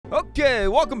Okay,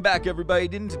 welcome back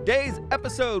everybody. In today's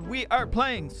episode, we are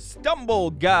playing Stumble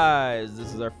Guys.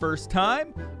 This is our first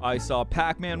time. I saw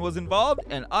Pac-Man was involved,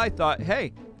 and I thought,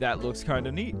 hey, that looks kind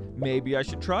of neat. Maybe I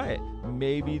should try it.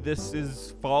 Maybe this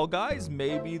is Fall Guys,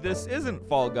 maybe this isn't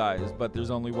Fall Guys, but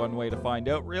there's only one way to find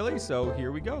out, really, so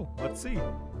here we go. Let's see.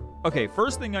 Okay,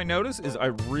 first thing I notice is I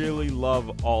really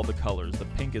love all the colors. The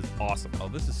pink is awesome. Oh,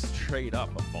 this is straight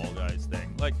up a Fall Guys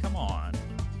thing. Like, come on.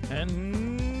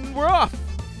 And we're off.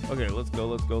 Okay, let's go,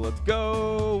 let's go, let's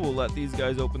go. We'll let these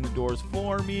guys open the doors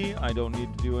for me. I don't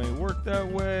need to do any work that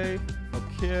way.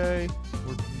 Okay,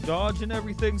 we're dodging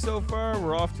everything so far.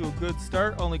 We're off to a good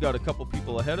start. Only got a couple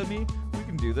people ahead of me. We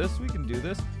can do this, we can do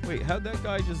this. Wait, how'd that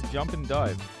guy just jump and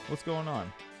dive? What's going on?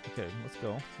 Okay, let's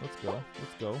go, let's go,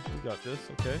 let's go. We got this,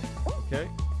 okay, okay.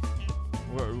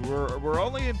 We're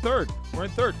only in third. We're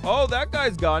in third. Oh, that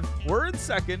guy's gone. We're in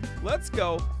second. Let's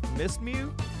go. Miss me,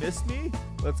 miss me.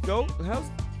 Let's go.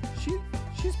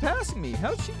 She's passing me.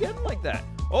 How's she getting like that?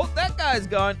 Oh, that guy's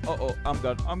gone. Oh, I'm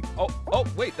gone. Oh,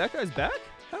 wait, that guy's back?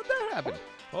 How'd that happen?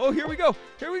 Oh, here we go.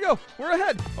 Here we go. We're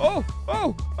ahead. Oh,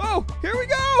 here we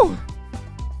go.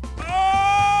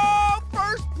 Oh,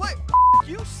 first place.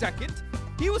 You second.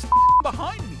 He was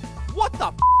behind me. What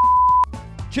the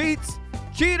Cheats.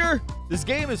 Cheater. This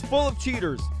game is full of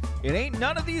cheaters. It ain't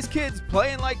none of these kids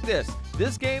playing like this.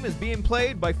 This game is being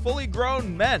played by fully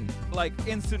grown men. Like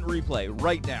instant replay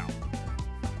right now.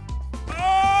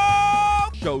 Oh!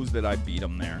 Shows that I beat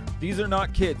them there. These are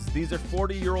not kids. These are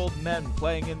 40-year-old men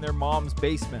playing in their mom's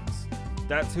basements.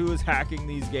 That's who is hacking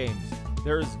these games.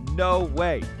 There is no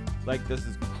way. Like, this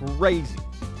is crazy.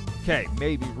 Okay,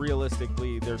 maybe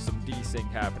realistically there's some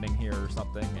desync happening here or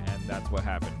something, and that's what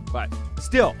happened. But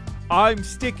still, I'm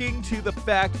sticking to the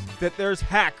fact that there's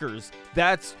hackers.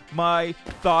 That's my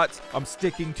thoughts. I'm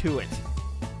sticking to it.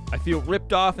 I feel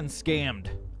ripped off and scammed.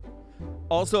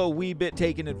 Also, a wee bit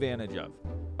taken advantage of.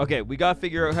 Okay, we gotta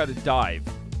figure out how to dive.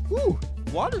 Woo,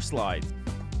 water slides.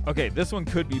 Okay, this one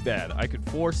could be bad. I could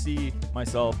foresee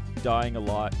myself dying a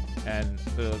lot and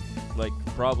like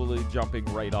probably jumping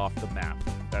right off the map.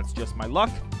 That's just my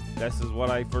luck. This is what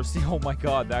I foresee. Oh my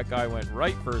god, that guy went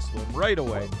right first swim right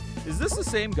away. Is this the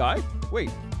same guy?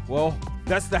 Wait, well,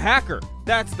 that's the hacker.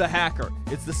 That's the hacker.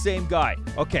 It's the same guy.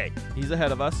 Okay, he's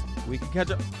ahead of us. We can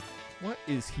catch up. What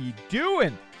is he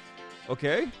doing?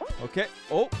 Okay, okay.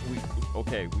 Oh, we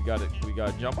got it. We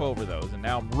got to jump over those. And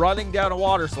now I'm running down a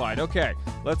water slide. Okay,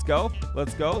 let's go.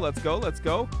 Let's go. Let's go. Let's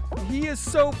go. He is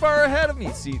so far ahead of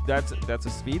me. See, that's a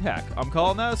speed hack. I'm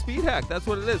calling that a speed hack. That's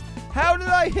what it is. How did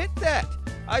I hit that?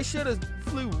 I should have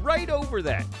flew right over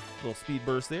that. Little speed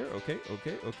burst there. Okay,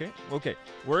 okay, okay, okay.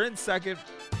 We're in second.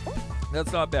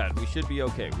 That's not bad. We should be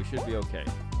okay. We should be okay.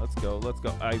 Let's go. Let's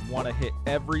go. I want to hit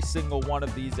every single one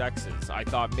of these X's. I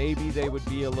thought maybe they would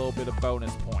be a little bit of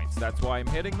bonus points. That's why I'm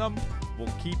hitting them.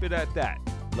 We'll keep it at that.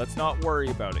 Let's not worry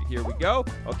about it. Here we go.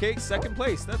 Okay, second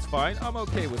place. That's fine. I'm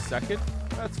okay with second.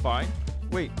 That's fine.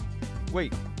 Wait.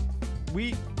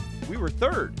 We were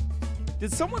third.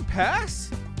 Did someone pass?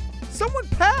 Someone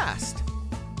passed.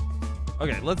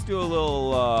 Okay, let's do a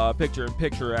little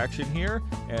picture-in-picture action here,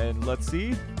 and let's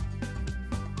see.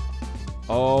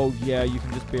 Oh, yeah, you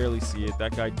can just barely see it.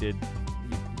 That guy did.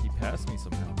 He passed me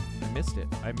somehow. I missed it.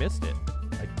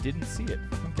 I didn't see it.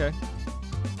 Okay.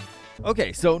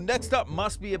 Okay, so next up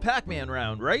must be a Pac-Man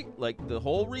round, right? Like, the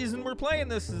whole reason we're playing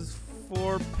this is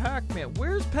for Pac-Man.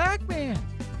 Where's Pac-Man?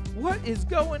 What is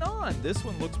going on? This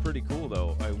one looks pretty cool,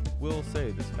 though. I will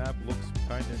say, this map looks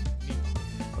kind of neat.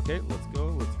 Okay, let's go,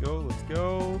 let's go, let's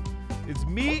go. It's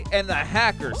me and the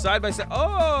hacker side by side.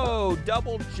 Oh,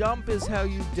 double jump is how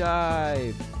you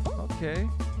dive. Okay,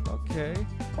 okay.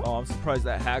 Oh, I'm surprised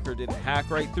that hacker didn't hack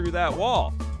right through that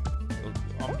wall.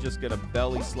 I'm just going to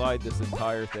belly slide this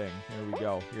entire thing. Here we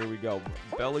go, here we go.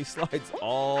 Belly slides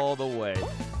all the way.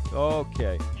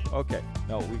 Okay, okay.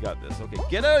 No, we got this. Okay,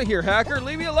 get out of here, hacker.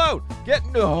 Leave me alone.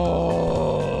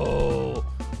 No.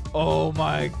 Oh,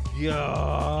 my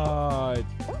God.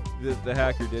 The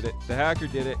hacker did it. The hacker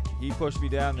did it. He pushed me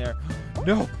down there.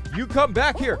 No, you come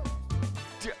back here.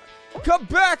 Come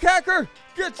back, hacker.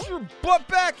 Get your butt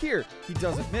back here. He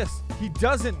doesn't miss. He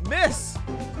doesn't miss.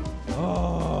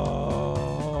 Oh.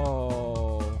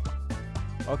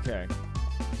 Okay.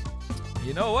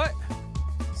 You know what?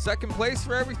 Second place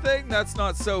for everything? That's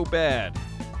not so bad.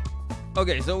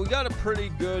 Okay, so we got a pretty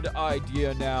good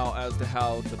idea now as to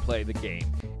how to play the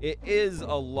game. It is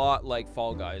a lot like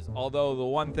Fall Guys, although the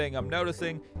one thing I'm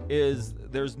noticing is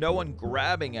there's no one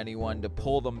grabbing anyone to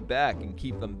pull them back and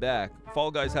keep them back.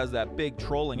 Fall Guys has that big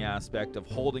trolling aspect of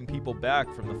holding people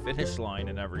back from the finish line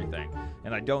and everything,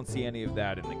 and I don't see any of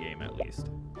that in the game at least.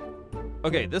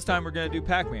 Okay, this time we're gonna do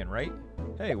Pac-Man, right?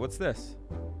 Hey, what's this?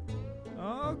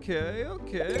 Okay.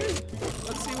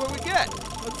 Let's see what we get.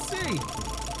 Let's see.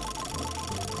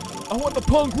 I want the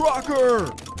punk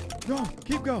rocker. Go,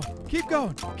 keep going, keep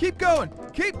going, keep going,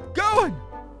 keep going.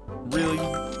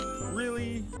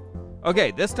 Really?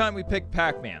 Okay, this time we picked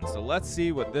Pac-Man, so let's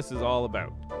see what this is all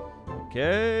about.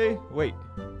 Okay, wait,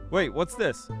 what's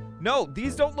this? No,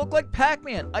 these don't look like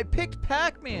Pac-Man. I picked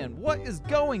Pac-Man. What is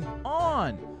going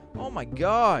on? Oh my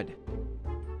God.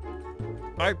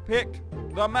 I picked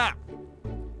the map.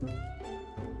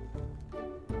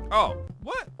 Oh,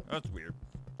 what? That's weird.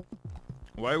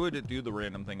 Why would it do the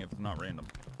random thing if it's not random?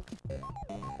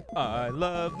 I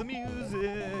love the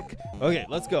music. Okay,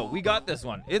 let's go. We got this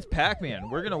one. It's Pac-Man.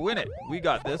 We're gonna win it. We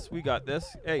got this.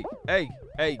 Hey,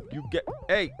 you get,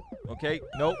 hey. Okay,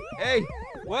 nope. Hey,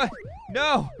 what?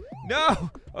 No.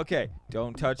 Okay,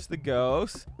 don't touch the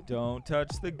ghost.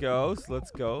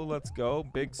 Let's go.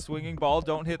 Big swinging ball.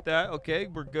 Don't hit that. Okay,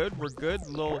 we're good.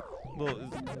 Little,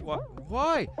 what?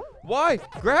 Why?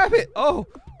 Grab it. Oh,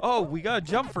 we gotta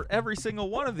jump for every single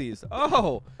one of these.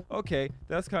 Oh, okay,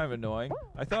 that's kind of annoying.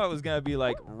 I thought it was gonna be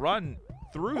like run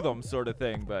through them sort of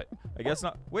thing, but I guess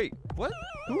not. Wait, what?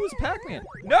 Who was Pac-Man?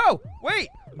 No, wait.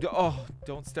 Oh,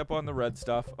 don't step on the red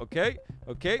stuff. Okay,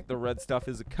 the red stuff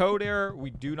is a code error.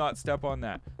 We do not step on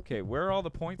that. Okay, where are all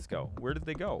the points go? Where did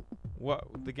they go?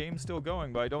 What? The game's still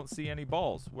going, but I don't see any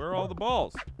balls. Where are all the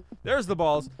balls? There's the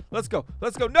balls. Let's go.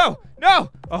 No.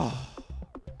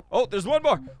 Oh, there's one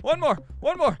more.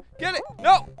 Get it.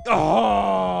 No.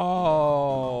 Oh,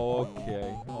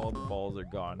 okay. All the balls are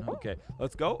gone. Okay,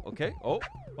 let's go. Okay. Oh,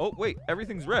 wait.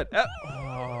 Everything's red.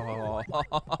 Oh.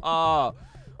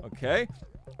 Okay.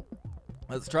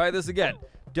 Let's try this again.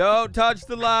 Don't touch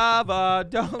the lava.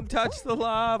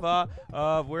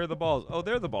 Where are the balls? Oh,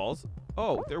 there are the balls.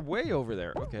 Oh, they're way over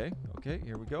there. Okay,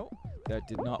 here we go. That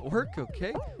did not work.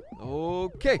 Okay, we're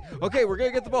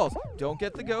gonna get the balls. Don't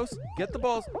get the ghost. Get the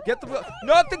balls.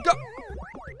 Not the ghost.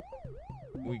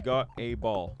 We got a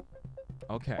ball.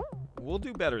 Okay, we'll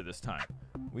do better this time.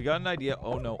 We got an idea.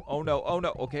 Oh no.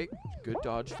 Okay, good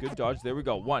dodge. There we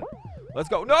go. One. Let's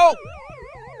go. No!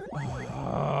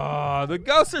 The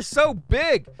ghosts are so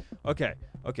big. Okay,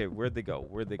 where'd they go?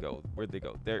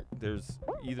 There's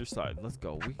either side. Let's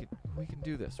go. We can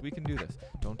do this.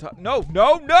 Don't touch. No!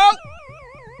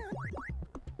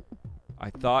 I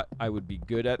thought I would be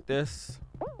good at this.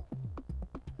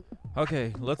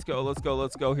 Okay, let's go.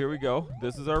 Here we go.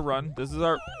 This is our run.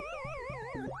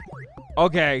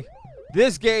 Okay,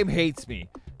 this game hates me.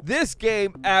 This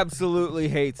game absolutely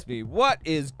hates me. What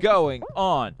is going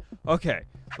on? Okay,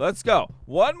 let's go.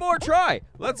 One more try.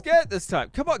 Let's get it this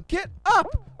time. Come on, get up.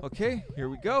 Okay, here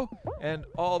we go. And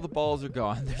all the balls are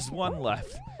gone. There's one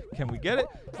left. Can we get it?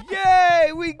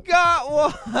 Yay, we got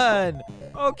one.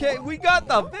 Okay, we got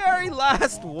the very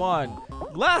last one.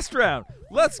 Last round.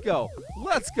 Let's go.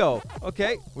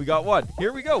 Okay, we got one.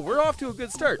 Here we go. We're off to a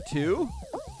good start. 2,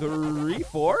 3,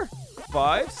 4,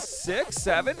 5, 6,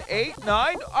 7, 8,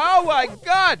 9. Oh my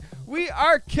God, we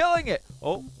are killing it.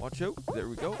 Oh, watch out. There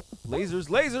we go. Lasers.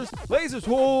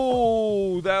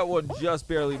 Oh, that one just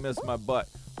barely missed my butt.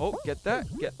 Oh, get that.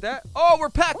 Oh, we're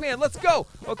Pac-Man. Let's go.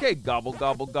 Okay, gobble.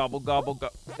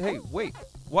 Hey, wait.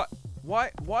 What?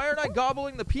 Why aren't I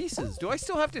gobbling the pieces? Do I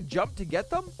still have to jump to get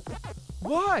them?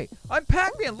 Why? I'm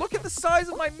Pac-Man. Look at the size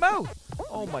of my mouth.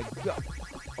 Oh my God.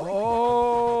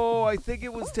 Oh, I think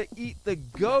it was to eat the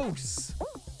ghosts.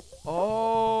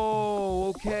 Oh,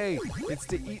 okay. It's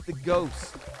to eat the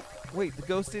ghosts. Wait, the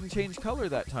ghost didn't change color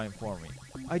that time for me.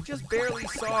 I just barely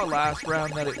saw last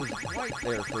round that it was white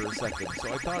there for a second,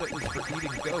 so I thought it was for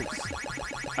eating ghosts.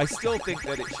 I still think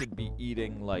that it should be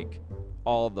eating, like,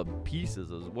 all the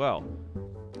pieces as well.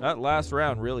 That last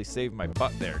round really saved my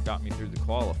butt there, got me through the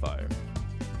qualifier.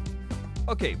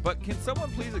 Okay, but can someone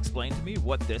please explain to me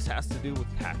what this has to do with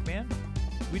Pac-Man?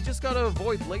 We just gotta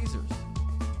avoid lasers.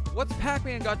 What's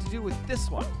Pac-Man got to do with this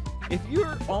one? If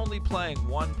you're only playing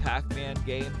one Pac-Man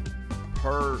game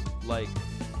per, like,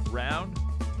 round,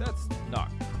 that's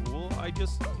not cool.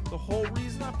 The whole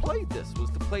reason I played this was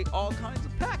to play all kinds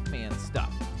of Pac-Man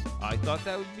stuff. I thought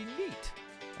that would be neat.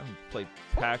 I haven't played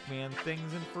Pac-Man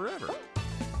things in forever.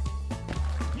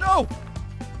 No!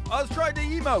 I was trying to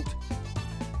emote.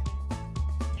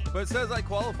 But it says I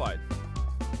qualified.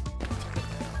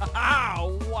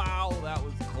 Wow, that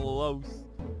was close.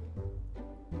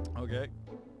 Okay.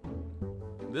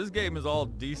 This game is all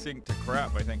desynced to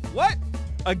crap, I think. What?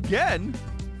 Again?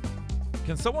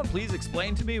 Can someone please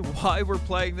explain to me why we're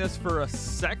playing this for a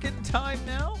second time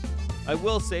now? I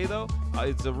will say, though,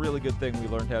 it's a really good thing we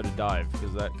learned how to dive,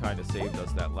 because that kind of saved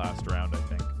us that last round, I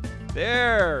think.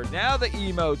 There, now the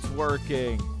emote's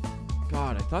working.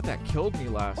 God, I thought that killed me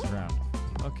last round.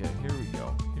 Okay, here we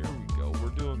go. Here we go. We're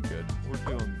doing good.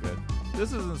 We're doing good.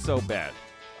 This isn't so bad.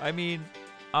 I mean,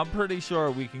 I'm pretty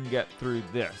sure we can get through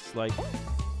this. Like,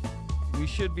 we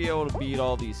should be able to beat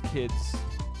all these kids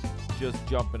just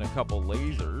jumping a couple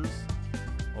lasers.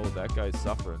 Oh, that guy's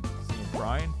suffering. See him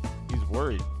crying? He's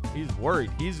worried. He's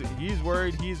worried. He's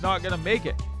worried he's not gonna make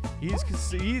it. He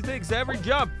thinks every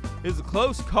jump is a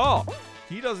close call.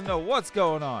 He doesn't know what's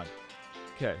going on.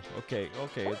 Okay.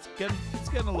 It's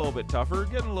getting a little bit tougher.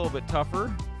 Getting a little bit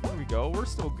tougher. Here we go. We're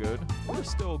still good. We're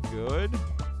still good.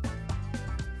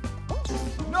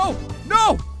 No!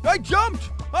 I jumped!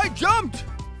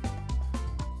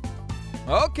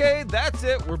 Okay, that's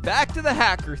it. We're back to the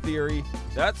hacker theory.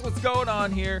 That's what's going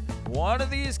on here. One of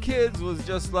these kids was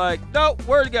just like, no,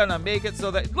 we're gonna make it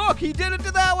so that, look, he did it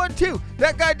to that one too.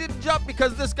 That guy didn't jump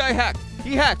because this guy hacked.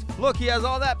 He hacked. Look, he has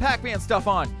all that Pac-Man stuff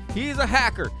on. He's a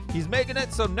hacker. He's making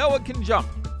it so no one can jump.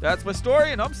 That's my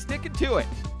story, and I'm sticking to it.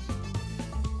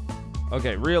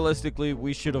 Okay, realistically,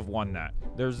 we should have won that.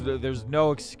 There's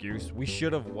no excuse. We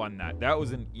should have won that. That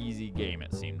was an easy game,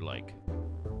 it seemed like.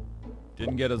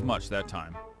 Didn't get as much that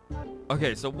time.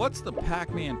 Okay, so what's the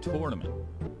Pac-Man tournament?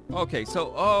 Okay,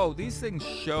 so, oh, these things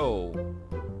show.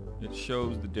 It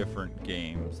shows the different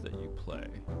games that you play.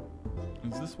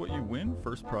 Is this what you win?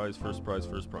 First prize, first prize,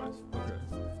 first prize. Okay.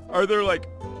 Are there, like,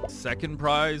 second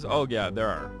prize? Oh, yeah, there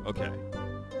are. Okay.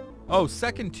 Oh,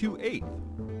 second to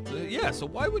 8th. Yeah, so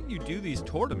why wouldn't you do these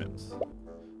tournaments?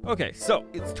 Okay, so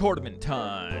it's tournament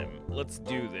time. Let's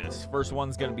do this. First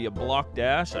one's going to be a block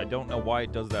dash. I don't know why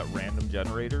it does that random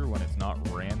generator when it's not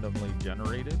randomly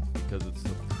generated, because it's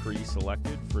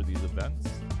pre-selected for these events.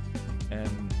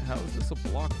 And how is this a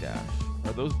block dash?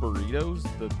 Are those burritos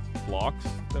the blocks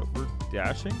that we're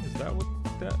dashing? Is that what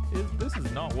that is? This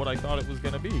is not what I thought it was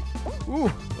going to be.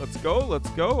 Ooh, let's go.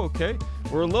 Okay,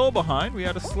 we're a little behind. We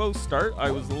had a slow start. I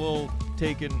was a little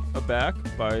taken aback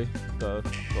by the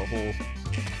whole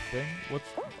thing. What's,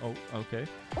 oh, okay.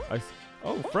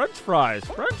 Oh, French fries.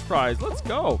 Let's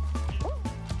go.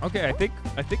 Okay, I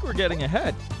think we're getting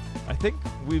ahead. I think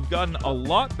we've gotten a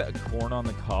lot better. Corn on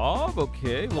the cob.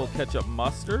 Okay, a little ketchup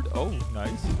mustard. Oh,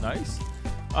 nice.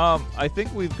 I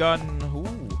think we've gotten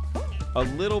a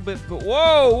little bit.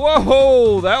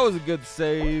 Whoa! That was a good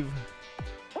save.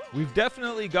 We've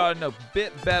definitely gotten a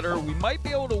bit better. We might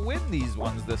be able to win these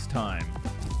ones this time.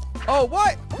 Oh,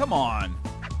 what? Come on.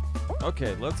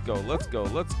 Okay, let's go.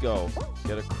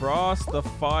 Get across the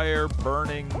fire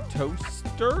burning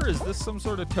toaster. Is this some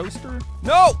sort of toaster?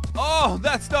 No! Oh,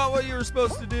 that's not what you were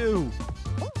supposed to do.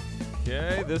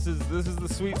 Okay, this is the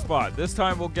sweet spot. This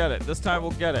time we'll get it.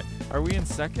 Are we in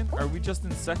second? Are we just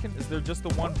in second? Is there just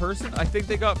the one person? I think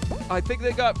they got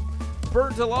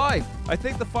burnt alive. I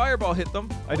think the fireball hit them.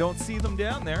 I don't see them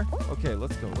down there. Okay,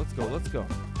 let's go.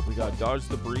 We got dodge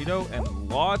the burrito and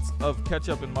lots of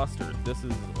ketchup and mustard. This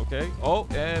is okay. Oh,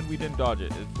 and we didn't dodge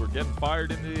it. We're getting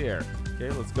fired into the air. Okay,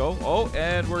 let's go. Oh,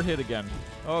 and we're hit again.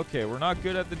 Okay, we're not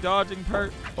good at the dodging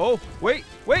part. Oh, wait.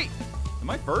 Am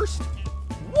I first?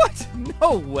 What?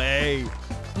 No way.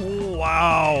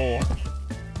 Wow.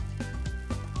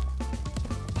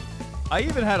 I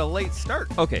even had a late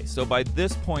start. Okay, so by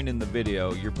this point in the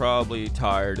video, you're probably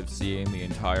tired of seeing the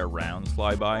entire rounds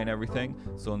fly by and everything.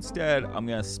 So instead, I'm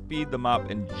gonna speed them up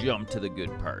and jump to the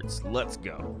good parts. Let's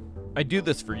go. I do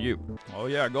this for you. Oh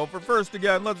yeah, go for first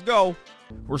again. Let's go.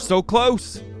 We're so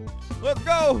close. Let's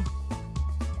go.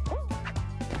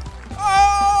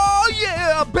 Oh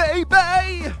yeah,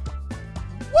 baby.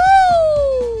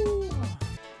 Woo!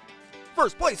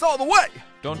 First place all the way.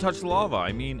 Don't touch the lava.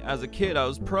 I mean, as a kid, I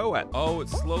was pro at. Oh, it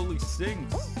slowly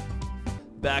sinks.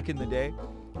 Back in the day,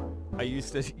 I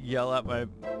used to yell at my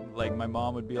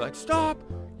mom would be like, stop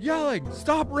yelling,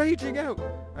 stop raging out.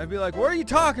 I'd be like, what are you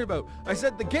talking about? I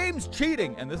said, the game's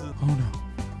cheating. And this is,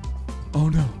 oh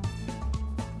no.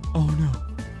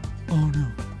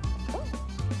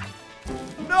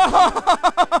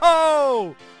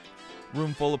 No!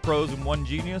 Room full of pros and one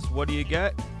genius. What do you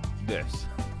get? This.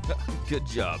 Good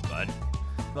job, bud.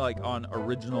 Like on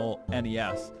original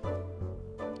NES,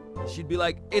 she'd be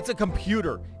like, it's a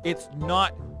computer, it's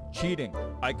not cheating.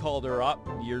 I called her up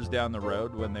years down the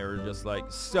road when they were just like,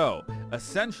 so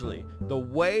essentially the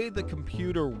way the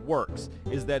computer works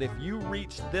is that if you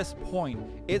reach this point,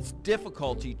 its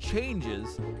difficulty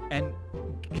changes and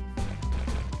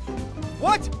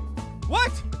what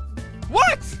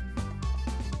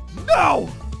no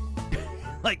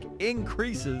like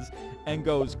increases and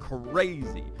goes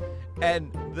crazy.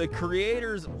 And the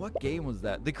creators, what game was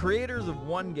that? The creators of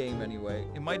one game anyway,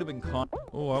 it might have been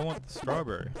oh, I want the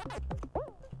strawberry.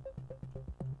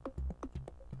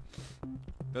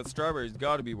 That strawberry's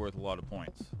got to be worth a lot of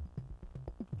points.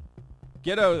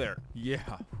 Get out of there.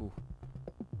 Yeah. Ooh.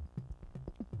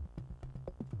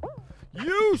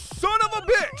 You son of a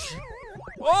bitch!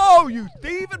 Oh, you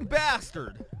thieving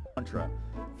bastard! Contra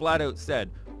flat out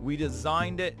said, we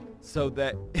designed it so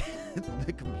that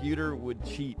the computer would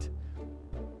cheat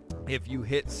if you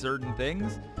hit certain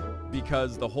things,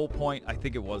 because the whole point, I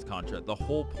think it was Contra, the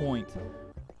whole point,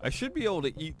 I should be able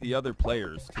to eat the other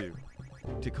players too,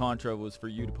 to Contra was for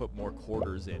you to put more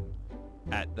quarters in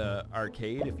at the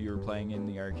arcade if you were playing in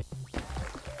the arcade.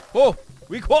 Oh,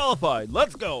 we qualified.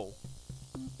 Let's go.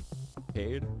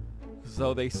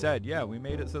 So they said, yeah, we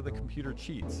made it so the computer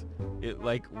cheats. It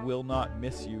like will not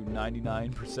miss you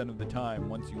 99% of the time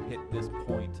once you hit this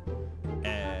point.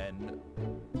 And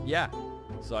yeah,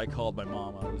 so I called my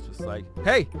mom. I was just like,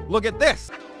 hey, look at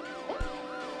this.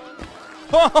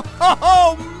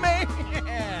 Oh man,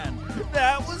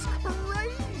 that was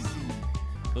crazy.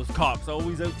 Those cops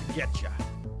always out to get ya.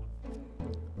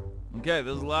 Okay,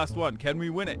 this is the last one. Can we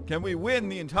win it? Can we win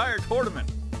the entire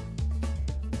tournament?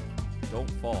 Don't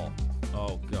fall.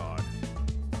 Oh, God.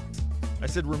 I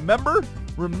said, remember?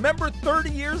 Remember 30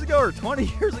 years ago or 20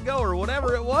 years ago or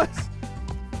whatever it was?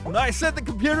 When I said the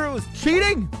computer was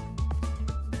cheating?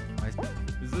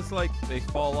 Is this like they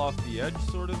fall off the edge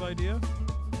sort of idea?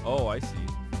 Oh, I see.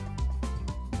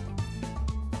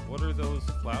 What are those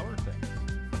flower things?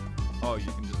 Oh,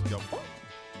 you can just jump on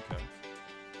them.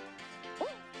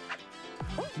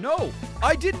 Okay. No!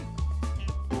 I didn't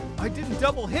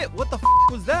double hit. What the f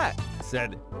was that?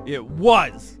 Said it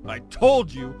was. I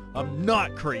told you I'm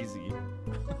not crazy.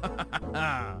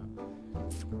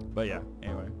 But yeah,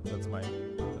 anyway, that's my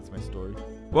story.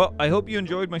 Well, I hope you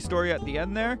enjoyed my story at the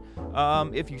end there.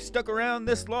 If you stuck around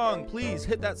this long, please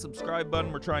hit that subscribe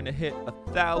button. We're trying to hit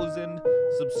 1,000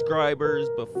 subscribers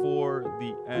before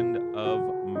the end of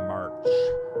March.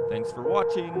 Thanks for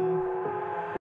watching.